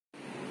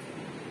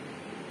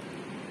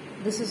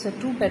This is a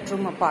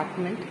 2-bedroom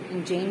apartment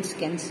in Jain's,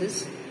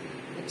 Kences.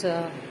 It's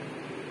a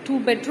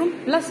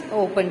 2-bedroom plus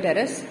open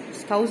terrace.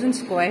 It's 1,000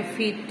 square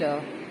feet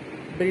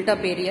built up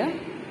area.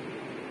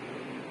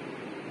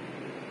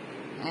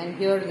 And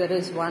here there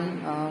is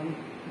one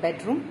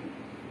bedroom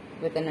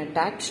with an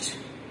attached.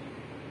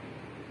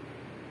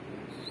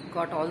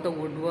 Got all the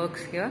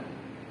woodworks here.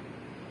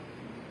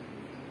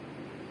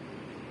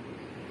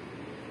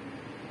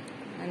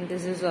 And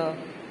this is a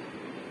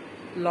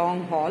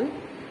long hall,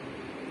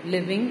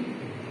 living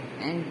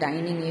and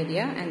dining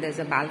area, and there's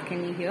a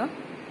balcony here,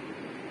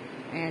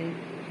 and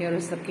here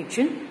is the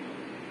kitchen.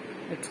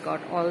 It's got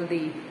all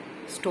the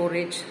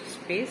storage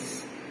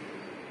space.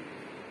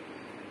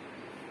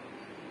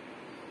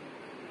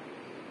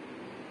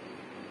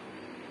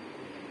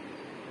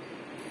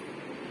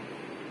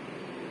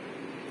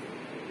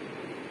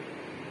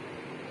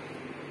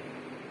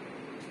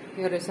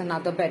 Here is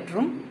another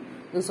bedroom.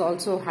 This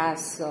also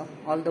has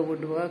all the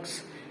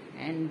woodworks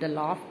and the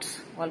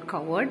lofts all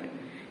covered,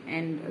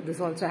 and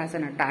this also has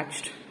an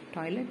attached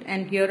toilet.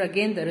 And here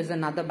again there is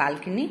another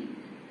balcony,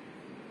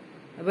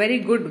 a very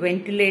good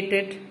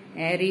ventilated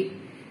airy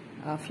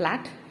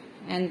flat,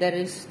 and there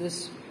is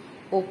this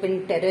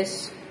open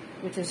terrace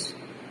which is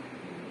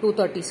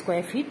 230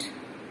 square feet.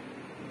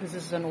 This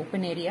is an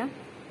open area,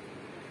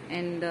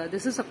 and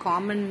this is a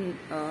common,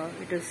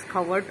 it is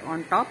covered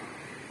on top.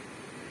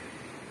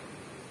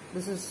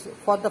 This is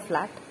for the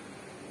flat.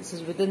 This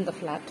is within the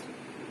flat.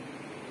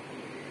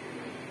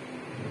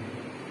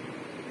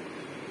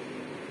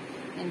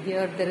 And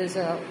here there is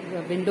a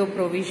window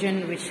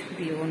provision which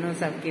the owners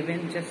have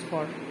given just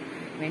for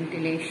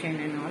ventilation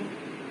and all.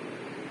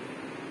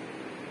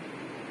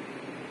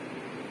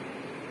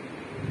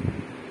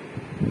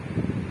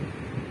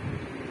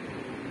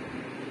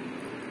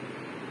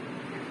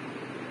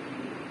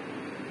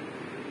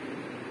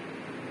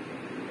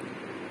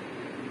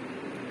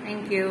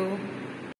 Thank you.